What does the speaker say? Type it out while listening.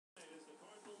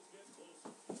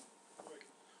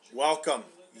Welcome.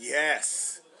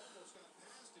 Yes.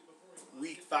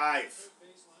 Week 5.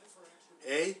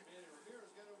 Hey?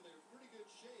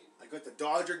 I got the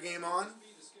Dodger game on.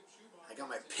 I got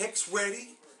my picks ready.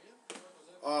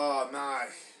 Oh my.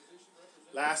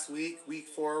 Last week, week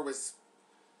 4 was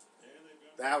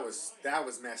that was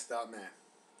messed up, man.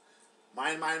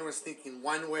 My mind was thinking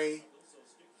one way.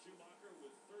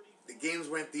 The games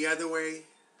went the other way.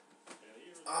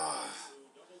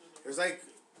 It was like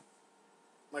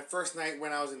my first night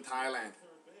when I was in Thailand.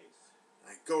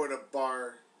 I go to a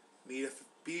bar, meet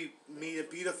a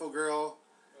beautiful girl,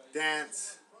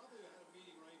 dance,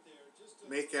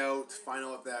 make out, find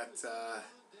out that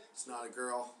it's not a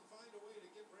girl.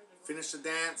 Finished the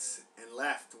dance and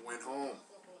left, went home.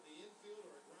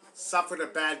 Suffered a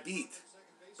bad beat.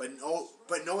 But know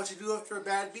what you do after a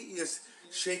bad beat? You just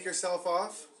shake yourself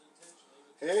off.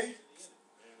 Hey?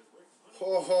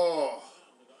 Ho ho.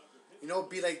 You know,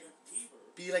 be like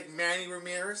Manny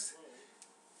Ramirez.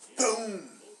 Boom.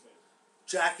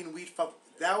 Jacking week 5.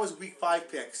 That was week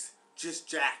 5 picks. Just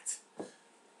jacked.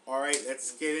 Alright,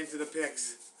 let's get into the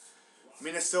picks.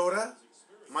 Minnesota,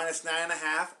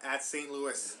 -9.5 at St.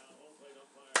 Louis.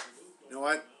 You know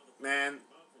what, man?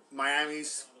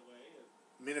 Miami's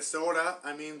Minnesota,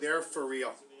 I mean, they're for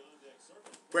real.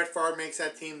 Brett Favre makes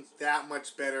that team that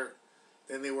much better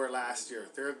than they were last year.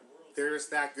 They're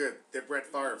just that good. They're Brett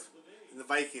Favre and the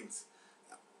Vikings.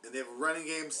 And they have a running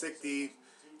game, sick D.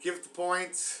 Give it the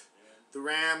points. The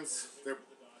Rams,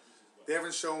 they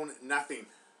haven't shown nothing.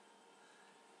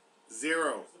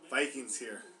 0 Vikings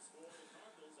here.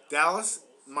 Dallas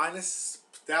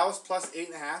plus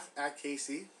 8.5 at KC.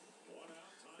 You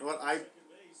know what? I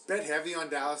bet heavy on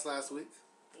Dallas last week.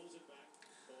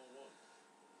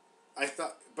 I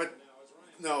thought, but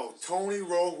no, Tony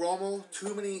Romo,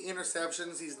 too many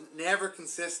interceptions. He's never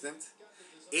consistent.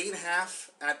 8.5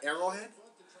 at Arrowhead.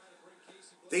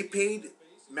 They paid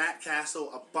Matt Castle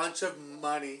a bunch of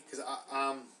money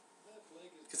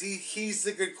because he's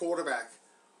a good quarterback.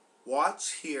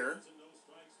 Watch here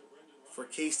for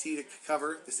KC to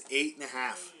cover this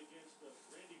 8.5.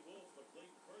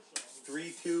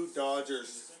 3-2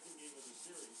 Dodgers.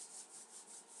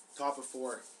 Top of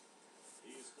 4.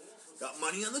 Got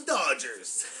money on the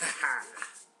Dodgers.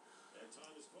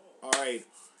 All right.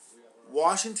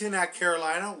 Washington at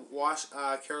Carolina.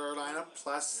 Carolina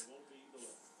plus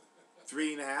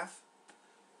 3.5.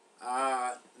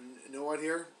 You know what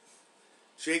here?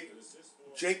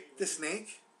 Jake the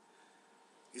Snake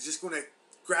is just going to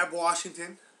grab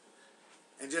Washington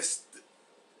and just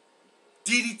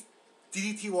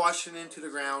DDT Washington to the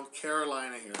ground.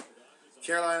 Carolina here.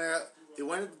 Carolina, they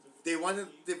won the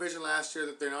division last year.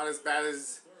 That they're not as bad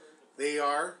as they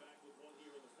are,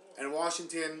 and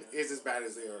Washington is as bad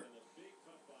as they are.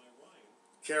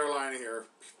 Carolina here,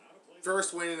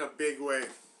 first win in a big way.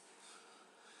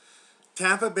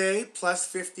 Tampa Bay plus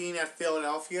 15 at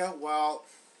Philadelphia. Well,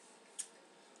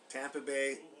 Tampa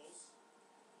Bay,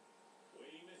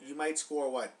 you might score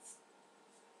what?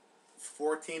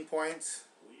 14 points,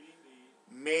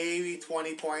 maybe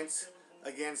 20 points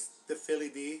against the Philly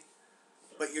D.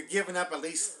 But you're giving up at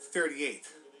least 38.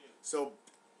 So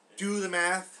do the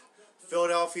math.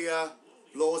 Philadelphia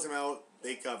blows them out.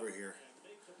 They cover here.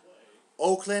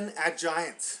 Oakland at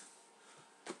Giants.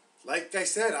 Like I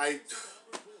said,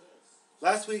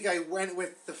 last week I went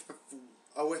with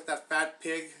that fat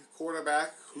pig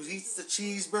quarterback who eats the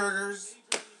cheeseburgers.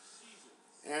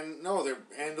 And no, the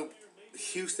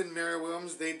Houston Mary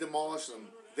Williams, they demolish them.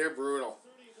 They're brutal.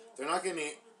 They're not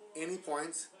getting any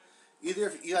points. Either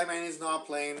if Eli Manning's not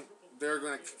playing, they're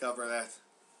going to cover that.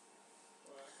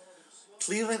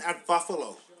 Cleveland at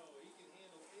Buffalo.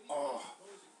 Oh.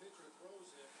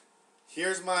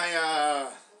 Here's my,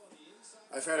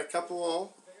 I've had a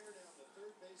couple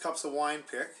cups of wine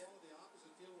pick.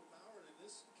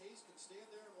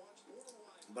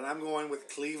 But I'm going with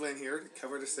Cleveland here to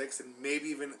cover the 6 and maybe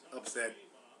even upset.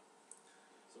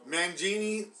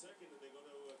 Mangini,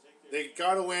 they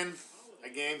got to win a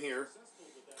game here.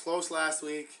 Close last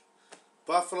week.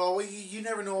 Buffalo, you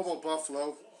never know about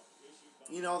Buffalo.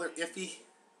 You know, they're iffy.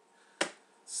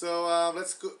 So,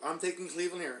 let's go. I'm taking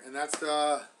Cleveland here. And that's,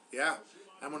 yeah,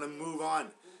 I'm going to move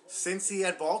on. Cincy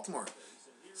at Baltimore.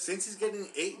 Cincy's getting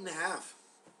 8.5.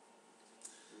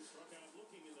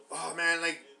 Oh, man,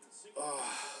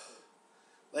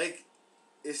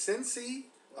 is Cincy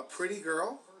a pretty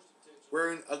girl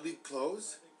wearing ugly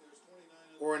clothes?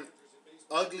 Or an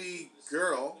ugly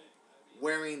girl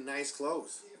wearing nice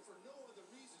clothes?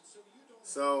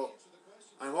 So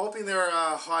I'm hoping they're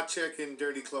a hot chick in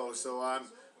dirty clothes. So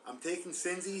I'm taking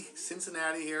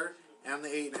Cincinnati here and the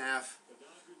 8.5.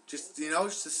 Just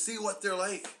to see what they're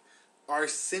like. are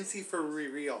Cincy for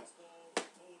real.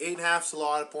 8.5 is a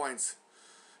lot of points.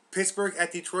 Pittsburgh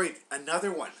at Detroit,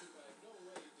 another one.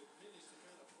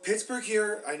 Pittsburgh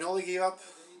here, I know they gave up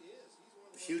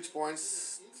huge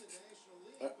points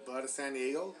out of San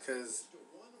Diego because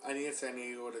I needed San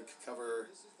Diego to cover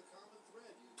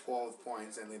 12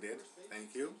 points, and they did.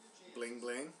 Thank you. Bling,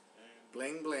 bling.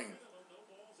 Bling, bling.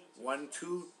 I won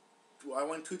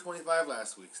 225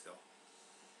 last week still.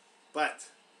 But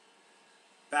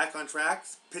back on track.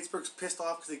 Pittsburgh's pissed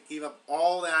off because they gave up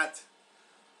all that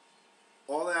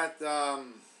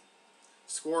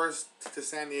scores to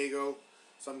San Diego.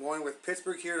 So I'm going with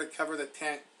Pittsburgh here to cover the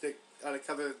 10 to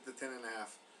cover the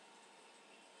 10.5.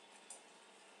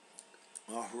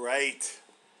 All right.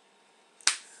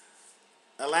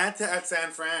 Atlanta at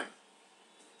San Fran.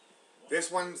 This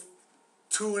one's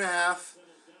 2.5.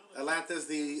 Atlanta's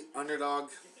the underdog.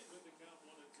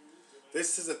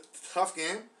 This is a tough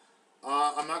game.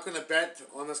 I'm not going to bet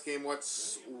on this game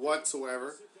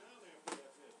whatsoever.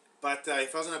 But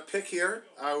if I was going to pick here,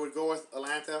 I would go with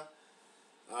Atlanta.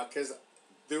 Because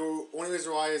the only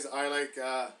reason why is I like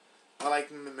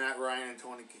Matt Ryan and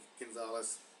Tony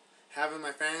Gonzalez. Having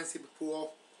my fantasy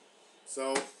pool.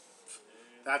 So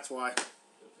that's why.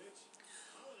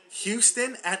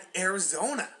 Houston at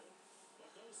Arizona.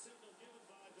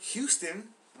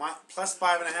 Houston plus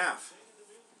 5.5.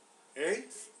 Hey,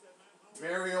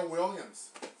 Mario Williams.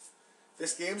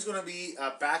 This game's going to be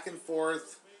a back and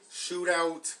forth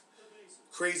shootout,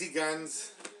 crazy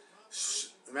guns.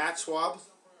 Matt Schwab.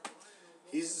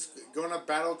 He's going to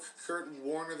battle Kurt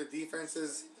Warner. The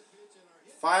defenses.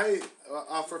 For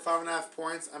 5.5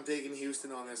 points. I'm taking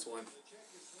Houston on this one.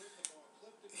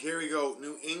 Here we go.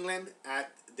 New England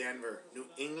at Denver. New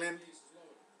England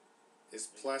is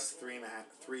plus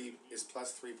 3.5. Is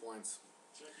plus 3 points.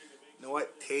 You know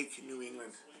what? Take New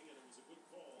England.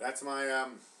 That's my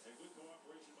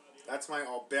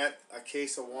I'll bet a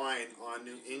case of wine on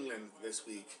New England this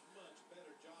week.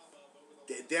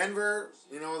 Denver,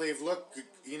 they've looked,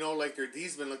 like their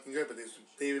D's been looking good, but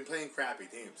they've been playing crappy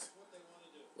teams.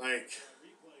 Like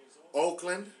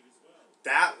Oakland,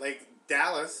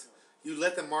 Dallas, you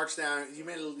let them march down. You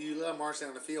let them march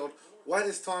down the field. What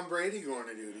is Tom Brady going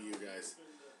to do to you guys?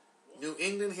 New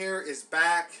England here is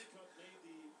back.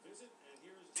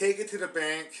 Take it to the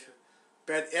bank.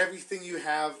 Bet everything you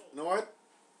have. You know what?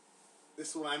 This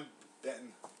is what I'm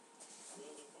betting.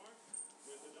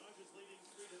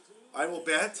 I will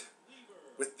bet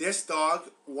with this dog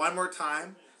one more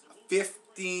time, a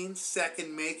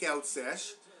 15-second makeout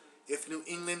sesh if New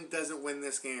England doesn't win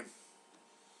this game.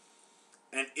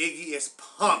 And Iggy is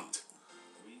pumped.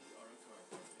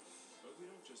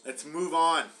 Let's move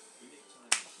on.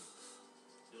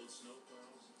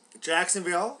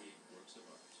 Jacksonville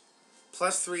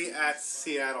plus 3 at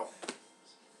Seattle.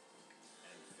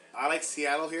 I like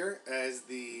Seattle here as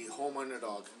the home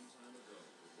underdog.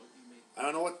 I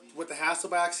don't know what the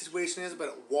Hasselback situation is,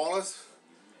 but Wallace,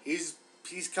 he's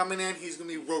coming in. He's going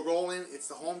to be rolling. It's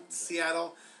the home to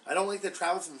Seattle. I don't like to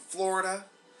travel from Florida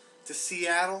to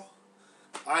Seattle.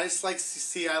 I just like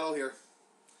Seattle here.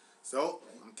 So,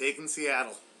 I'm taking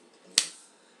Seattle.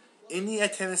 Indy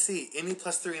at Tennessee. Indy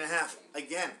plus 3.5.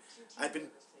 Again, I've been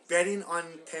betting on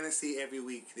Tennessee every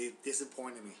week. They've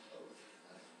disappointed me.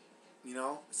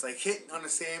 It's like hitting on the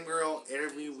same girl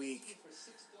every week.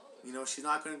 She's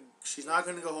not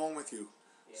gonna go home with you.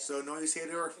 So no, you say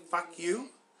to her, "Fuck you."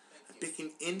 I'm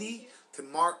picking Indy to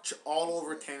march all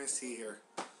over Tennessee here.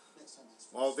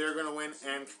 Well, they're gonna win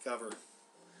and cover.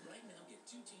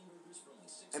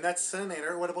 And that's Sunday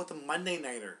nighter. What about the Monday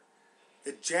nighter?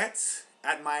 The Jets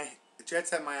at Miami.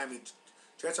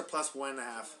 Jets are plus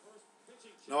 1.5.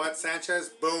 You know what, Sanchez?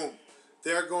 Boom.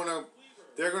 They're gonna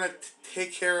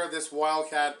take care of this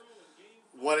Wildcat,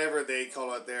 whatever they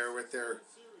call it there, with their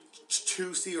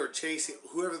Chusey or Chasey,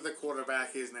 whoever the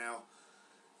quarterback is now.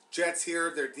 Jets here,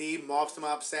 their D mops them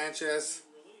up. Sanchez,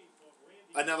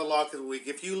 another lock of the week.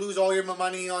 If you lose all your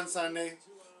money on Sunday,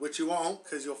 which you won't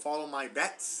because you'll follow my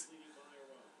bets,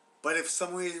 but if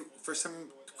for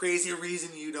some crazy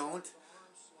reason you don't,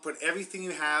 put everything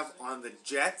you have on the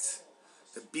Jets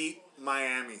to beat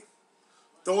Miami.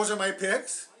 Those are my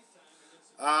picks.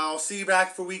 I'll see you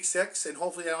back for week 6, and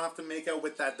hopefully I don't have to make out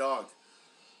with that dog.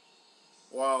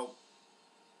 Well,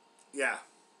 yeah.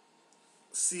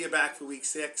 See you back for week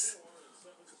 6.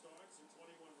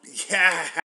 Yeah.